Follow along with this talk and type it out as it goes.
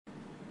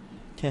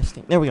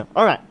Testing. There we go.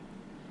 All right.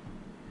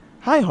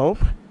 Hi, Hope.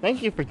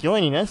 Thank you for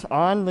joining us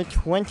on the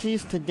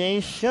 20s Today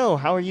show.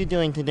 How are you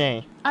doing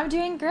today? I'm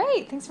doing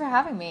great. Thanks for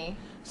having me.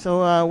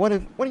 So, what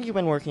have you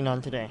been working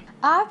on today?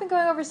 I've been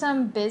going over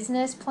some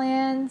business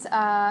plans.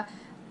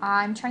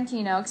 I'm trying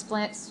to,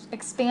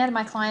 expand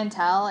my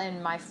clientele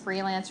in my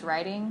freelance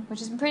writing, which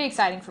has been pretty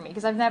exciting for me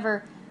because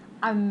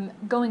I'm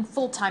going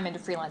full time into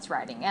freelance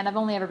writing, and I've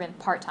only ever been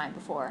part time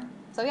before.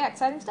 So yeah,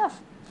 exciting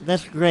stuff.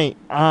 That's great.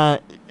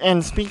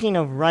 And speaking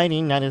of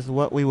writing, that is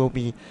what we will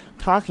be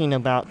talking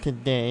about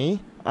today.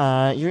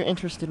 You're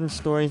interested in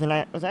stories, and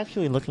I was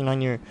actually looking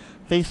on your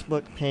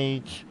Facebook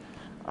page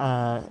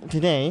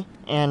today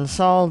and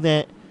saw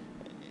that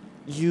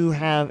you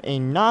have a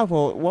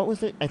novel. What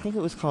was it? I think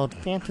it was called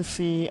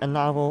Fantasy, a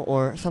novel,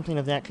 or something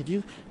of that. Could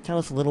you tell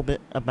us a little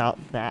bit about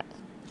that?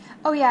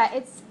 Oh yeah,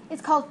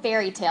 it's called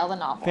Fairy Tale, the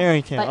novel.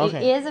 Fairy Tale, But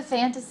okay. it is a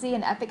fantasy,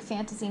 an epic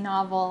fantasy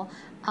novel.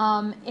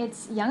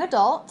 It's young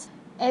adult.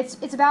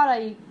 It's about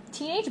a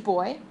teenage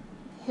boy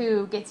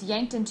who gets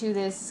yanked into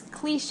this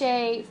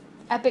cliche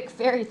epic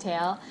fairy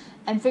tale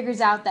and figures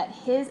out that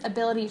his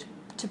ability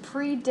to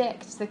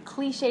predict the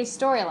cliche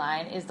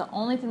storyline is the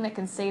only thing that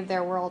can save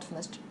their world from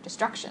this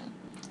destruction.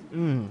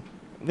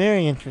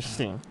 Very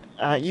interesting.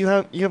 You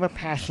have a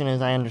passion,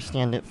 as I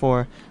understand it,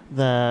 for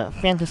the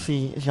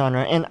fantasy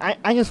genre, and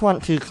I just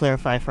want to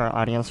clarify for our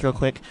audience real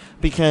quick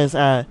because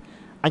I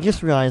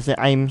just realized that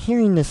I'm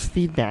hearing this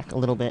feedback a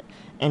little bit,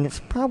 and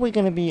it's probably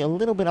going to be a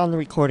little bit on the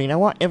recording. I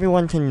want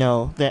everyone to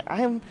know that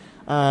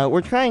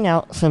we're trying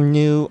out some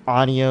new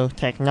audio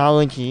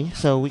technology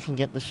so we can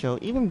get the show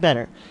even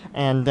better.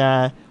 And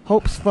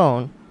Hope's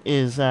phone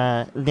is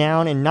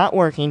down and not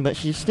working, but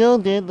she still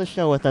did the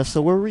show with us,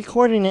 so we're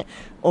recording it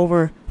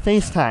over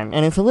FaceTime.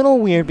 And it's a little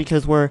weird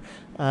because we're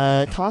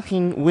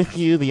talking with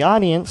you, the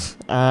audience,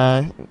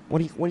 the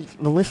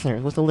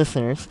listeners, with the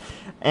listeners.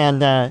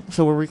 And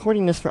so we're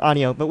recording this for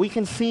audio, but we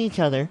can see each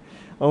other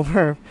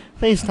over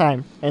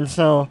FaceTime. And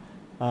so,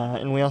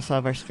 and we also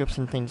have our scripts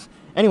and things.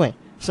 Anyway,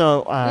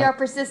 so We are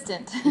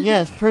persistent.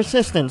 yes,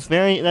 persistence.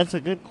 That's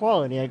a good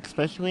quality,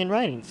 especially in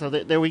writing. So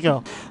there we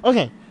go.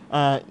 Okay,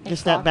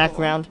 just that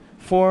background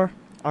for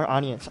our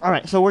audience. All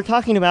right, so we're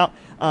talking about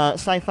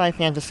sci-fi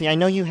fantasy. I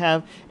know you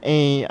have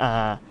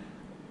a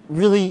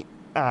really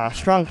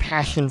strong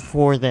passion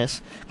for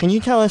this. Can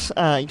you tell us?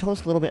 You told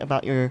us a little bit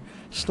about your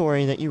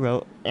story that you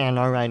wrote and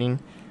are writing.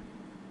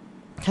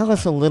 Tell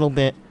us a little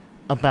bit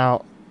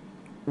about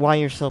why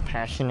you're so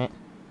passionate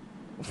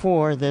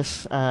for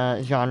this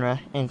genre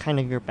and kind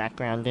of your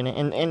background in it,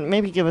 and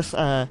maybe give us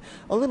a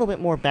little bit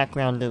more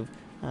background of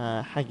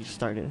how you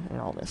started and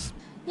all this.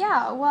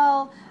 Yeah,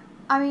 well,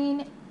 I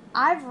mean,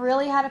 I've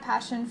really had a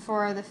passion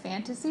for the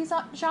fantasy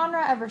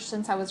genre ever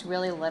since I was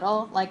really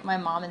little. Like, my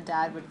mom and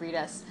dad would read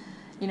us,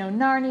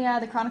 Narnia,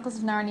 the Chronicles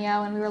of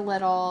Narnia when we were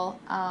little,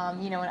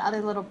 and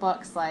other little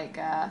books like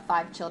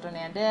Five Children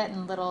and It,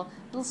 and little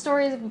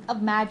stories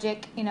of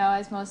magic,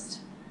 as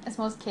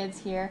most kids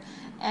hear.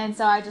 And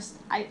so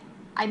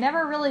I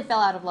never really fell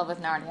out of love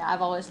with Narnia.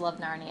 I've always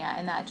loved Narnia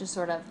and that just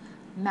sort of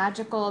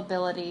magical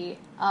ability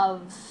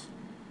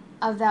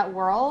of that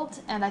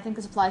world, and I think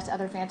this applies to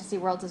other fantasy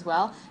worlds as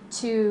well,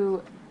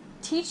 to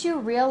teach you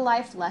real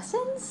life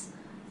lessons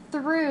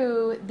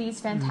through these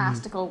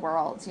fantastical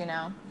worlds.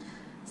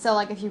 So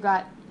like if you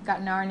got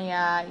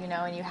Narnia,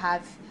 and you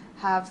have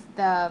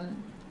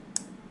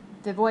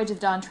the Voyage of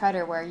Dawn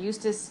Treader, where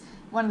Eustace,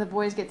 one of the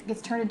boys,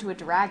 gets turned into a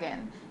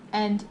dragon,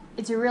 and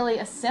it's really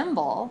a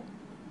symbol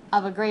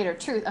of a greater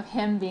truth of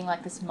him being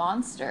like this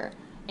monster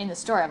in the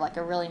story, of like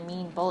a really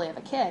mean bully of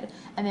a kid.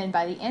 And then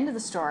by the end of the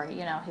story,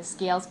 his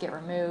scales get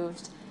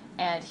removed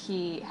and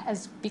he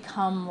has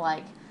become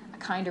like a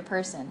kinder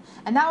person.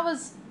 And that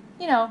was,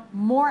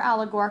 more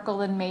allegorical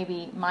than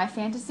maybe my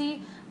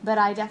fantasy, but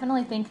I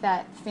definitely think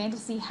that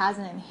fantasy has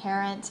an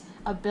inherent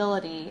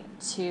ability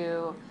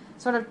to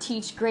sort of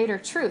teach greater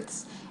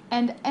truths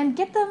and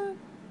get them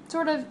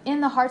sort of in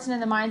the hearts and in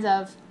the minds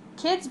of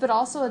kids, but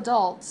also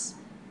adults,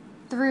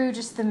 through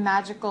just the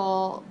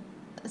magical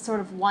sort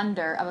of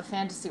wonder of a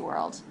fantasy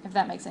world, if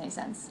that makes any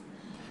sense.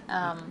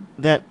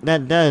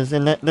 That does,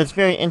 and that's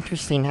very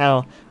interesting.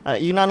 How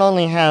you not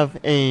only have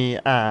a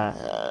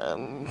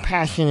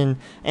passion,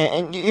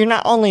 and you're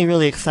not only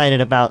really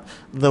excited about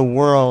the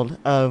world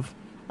of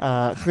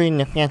creating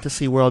a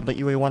fantasy world, but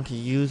you really want to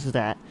use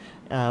that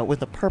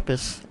with a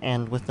purpose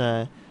and with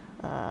a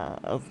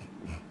of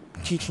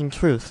teaching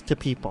truth to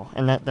people,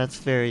 and that's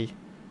very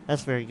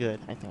good,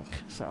 I think.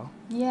 So.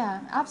 Yeah,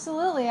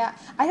 absolutely.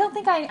 I don't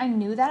think I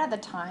knew that at the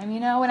time,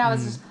 when I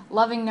was just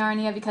loving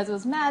Narnia because it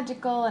was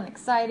magical and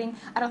exciting.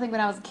 I don't think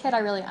when I was a kid I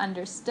really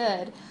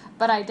understood,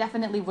 but I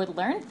definitely would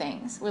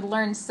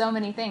learn so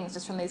many things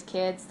just from these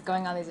kids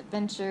going on these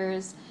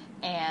adventures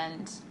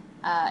and,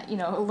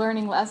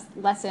 learning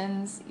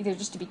lessons, either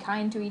just to be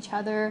kind to each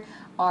other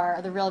or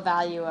the real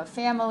value of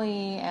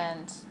family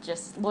and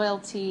just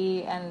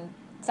loyalty and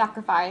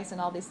sacrifice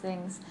and all these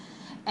things.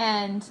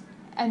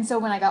 And so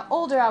when I got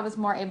older, I was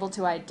more able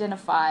to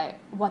identify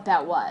what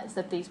that was,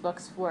 that these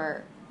books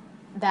were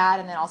that,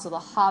 and then also The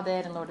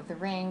Hobbit and Lord of the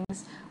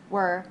Rings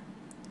were,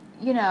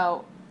 you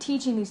know,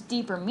 teaching these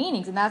deeper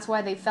meanings, and that's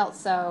why they felt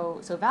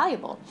so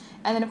valuable.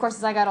 And then, of course,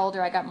 as I got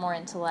older, I got more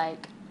into,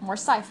 like, more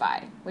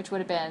sci-fi, which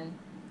would have been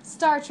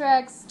Star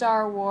Trek,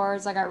 Star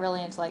Wars. I get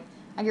really into, like,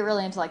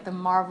 the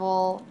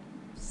Marvel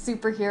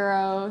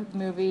superhero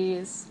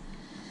movies.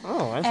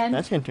 Oh,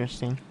 that's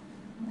interesting.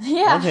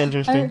 Yeah. That's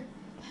interesting.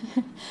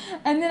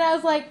 And then I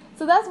was like,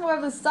 so that's more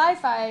of the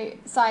sci-fi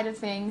side of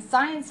things,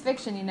 science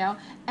fiction, you know.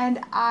 And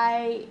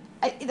I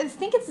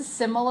think it's a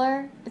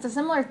similar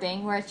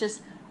thing where it's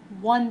just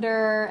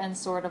wonder and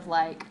sort of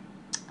like,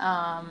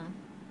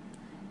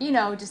 you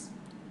know, just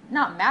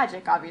not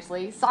magic,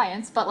 obviously,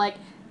 science, but like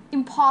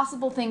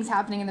impossible things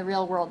happening in the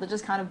real world that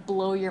just kind of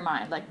blow your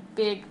mind, like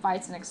big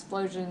fights and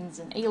explosions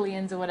and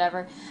aliens and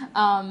whatever.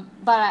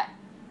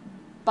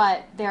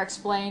 But they're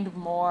explained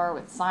more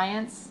with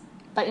science.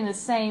 But in the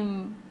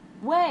same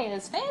way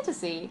as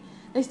fantasy,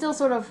 they still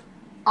sort of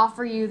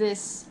offer you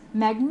this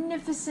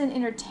magnificent,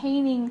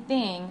 entertaining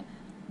thing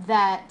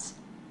that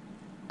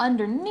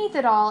underneath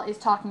it all is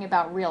talking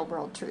about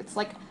real-world truths.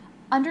 Like,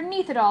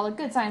 underneath it all, a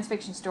good science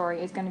fiction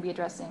story is going to be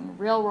addressing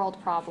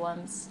real-world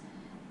problems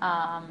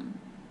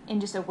in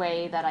just a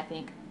way that I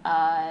think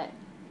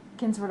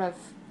can sort of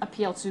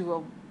appeal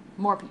to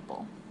more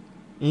people.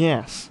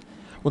 Yes.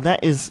 Well,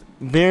 that is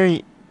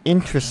very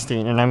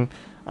interesting, and I'm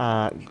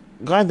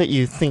glad that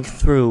you think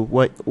through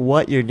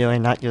what you're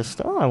doing, not just,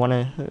 I want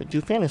to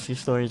do fantasy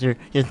stories. You're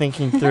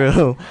thinking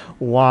through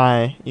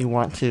why you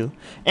want to.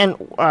 And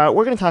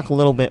we're going to talk a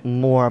little bit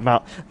more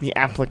about the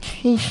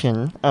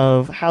application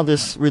of how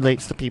this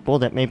relates to people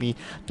that maybe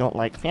don't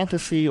like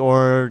fantasy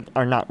or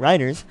are not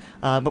writers.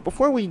 But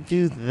before we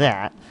do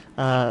that,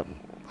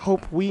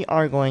 Hope, we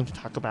are going to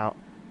talk about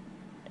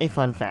a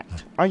fun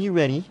fact. Are you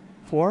ready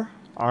for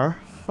our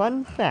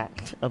fun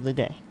fact of the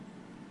day?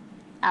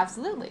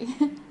 Absolutely.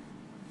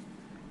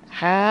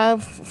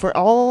 For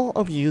all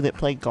of you that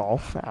play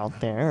golf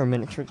out there, or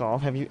miniature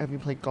golf, have you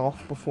played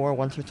golf before,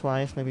 once or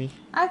twice, maybe?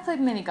 I've played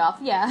mini golf,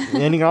 yeah.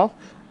 Mini golf?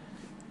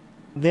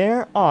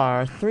 There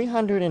are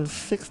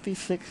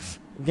 366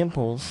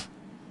 dimples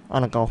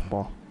on a golf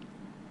ball.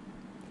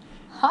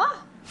 Huh?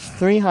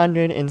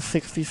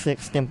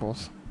 366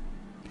 dimples.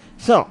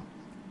 So,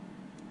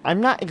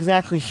 I'm not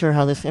exactly sure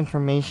how this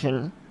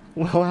information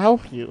will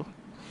help you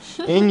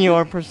in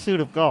your pursuit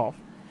of golf.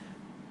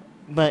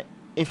 But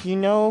if you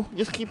know,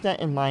 just keep that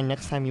in mind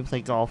next time you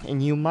play golf,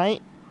 and you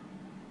might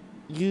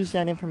use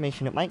that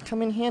information. It might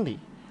come in handy.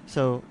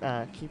 So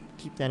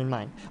keep that in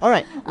mind. All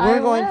right, we're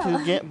going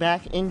to get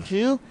back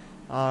into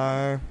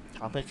our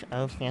topic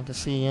of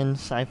fantasy and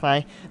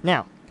sci-fi.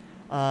 Now,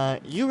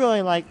 you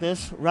really like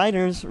this.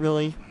 Writers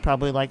really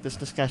probably like this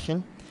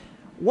discussion.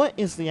 What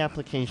is the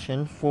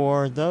application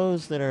for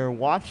those that are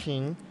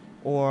watching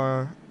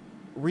or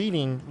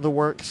reading the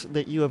works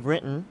that you have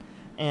written,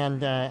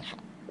 and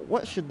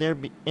what should their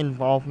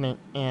involvement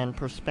and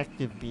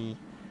perspective be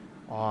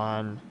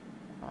on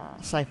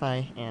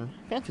sci-fi and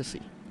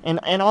fantasy?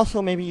 And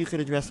also maybe you could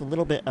address a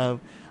little bit of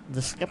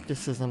the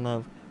skepticism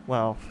of,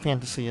 well,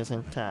 fantasy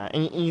isn't,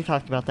 and you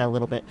talked about that a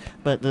little bit,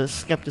 but the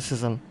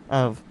skepticism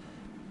of,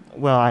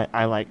 well,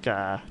 I like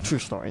true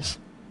stories.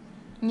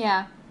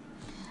 Yeah.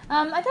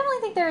 I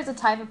definitely think there is a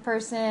type of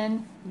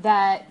person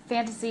that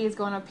fantasy is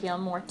going to appeal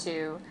more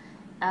to.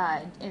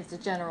 As a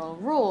general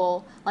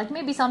rule, like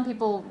maybe some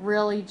people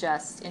really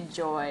just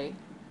enjoy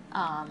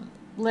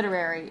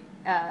literary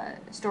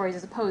stories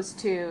as opposed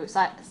to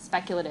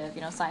speculative,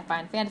 you know, sci-fi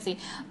and fantasy.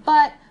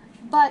 But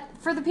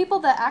for the people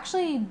that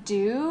actually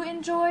do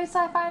enjoy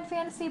sci-fi and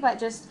fantasy, but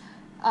just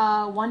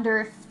wonder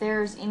if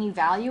there's any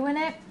value in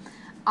it,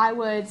 I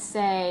would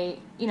say,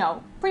 you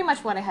know, pretty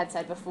much what I had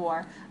said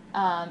before.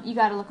 You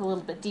got to look a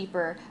little bit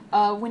deeper.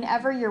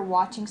 Whenever you're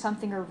watching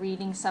something or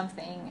reading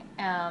something,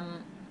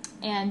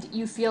 and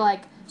you feel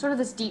like sort of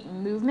this deep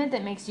movement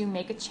that makes you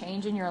make a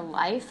change in your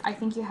life, I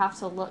think you have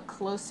to look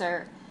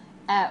closer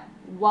at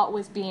what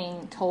was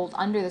being told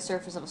under the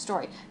surface of a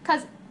story.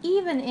 Because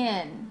even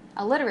in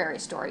a literary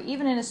story,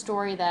 even in a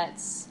story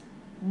that's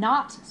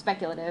not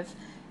speculative,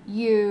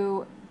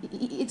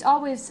 it's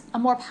always a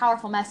more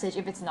powerful message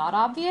if it's not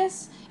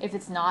obvious, if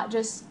it's not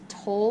just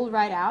told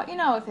right out, you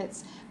know, if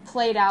it's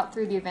played out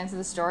through the events of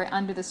the story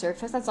under the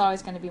surface, that's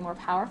always going to be more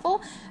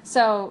powerful.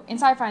 So in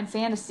sci-fi and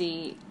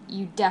fantasy,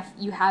 you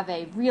have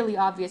a really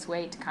obvious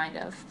way to kind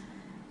of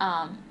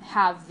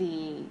have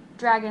the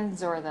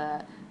dragons or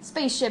the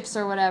spaceships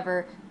or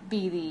whatever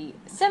be the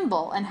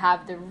symbol and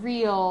have the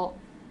real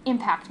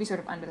impact be sort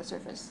of under the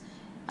surface.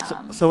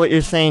 So what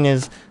you're saying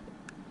is,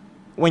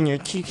 when you're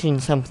teaching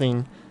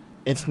something,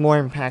 it's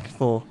more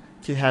impactful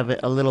to have it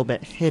a little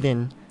bit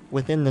hidden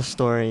within the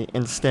story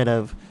instead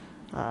of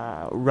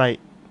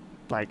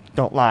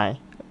don't lie.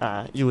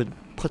 You would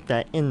put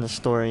that in the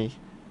story,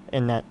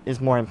 and that is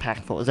more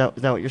impactful. Is that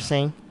what you're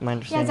saying? Am I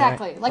understanding? Yeah,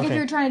 exactly. Right? Like okay. If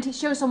you're trying to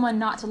show someone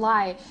not to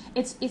lie,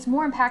 it's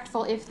more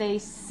impactful if they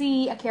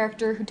see a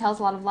character who tells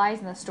a lot of lies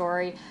in the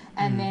story,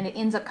 and then it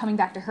ends up coming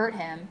back to hurt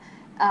him.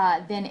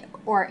 then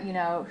or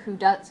who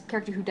does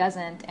character who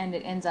doesn't, and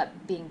it ends up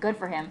being good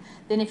for him.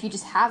 Then if you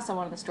just have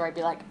someone in the story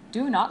be like,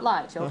 "Do not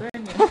lie, children,"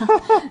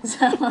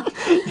 so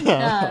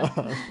Yeah.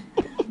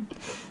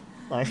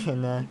 Like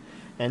in the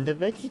end of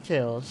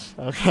VeggieTales.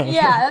 Okay.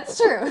 yeah, that's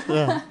true.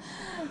 Yeah.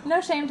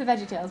 No shame to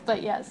VeggieTales,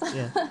 but yes.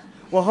 Yeah.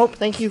 Well, Hope,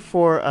 thank you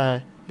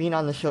for being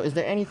on the show. Is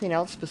there anything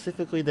else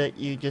specifically that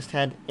you just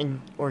had,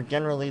 or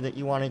generally that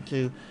you wanted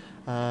to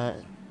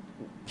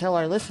tell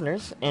our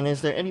listeners? And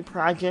is there any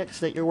projects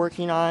that you're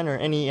working on, or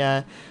any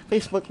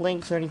Facebook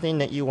links or anything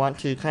that you want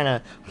to kind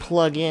of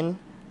plug in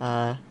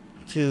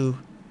to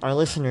our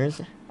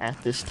listeners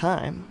at this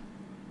time?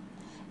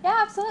 Yeah,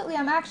 absolutely.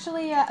 I'm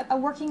actually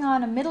working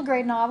on a middle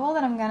grade novel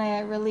that I'm going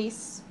to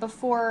release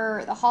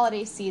before the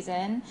holiday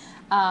season.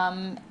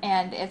 And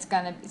it's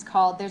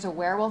called There's a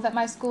Werewolf at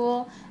My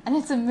School. And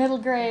it's a middle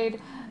grade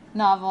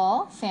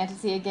novel,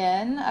 fantasy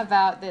again,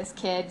 about this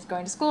kid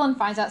going to school and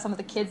finds out some of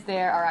the kids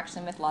there are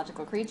actually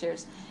mythological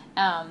creatures.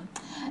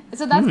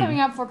 So that's coming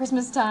up for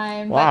Christmas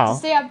time. Wow. But to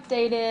stay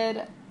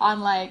updated on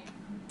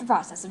the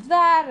process of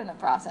that and the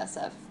process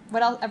of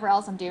whatever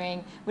else I'm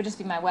doing would just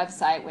be my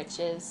website, which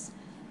is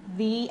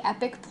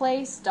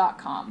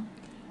theepicplace.com.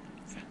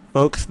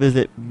 Folks,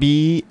 visit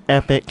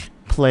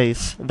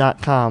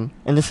beepicplace.com.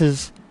 And this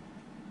is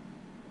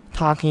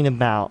talking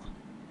about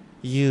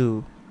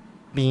you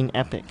being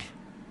epic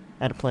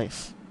at a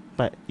place.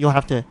 But you'll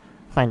have to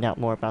find out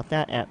more about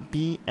that at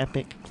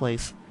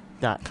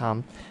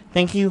beepicplace.com.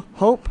 Thank you,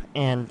 Hope,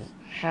 and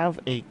have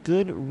a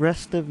good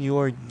rest of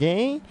your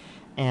day.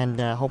 And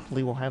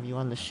hopefully we'll have you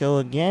on the show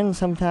again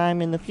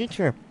sometime in the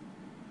future.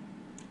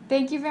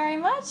 Thank you very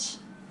much.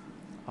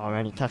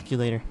 Alrighty, talk to you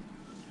later.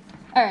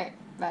 All right,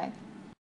 bye.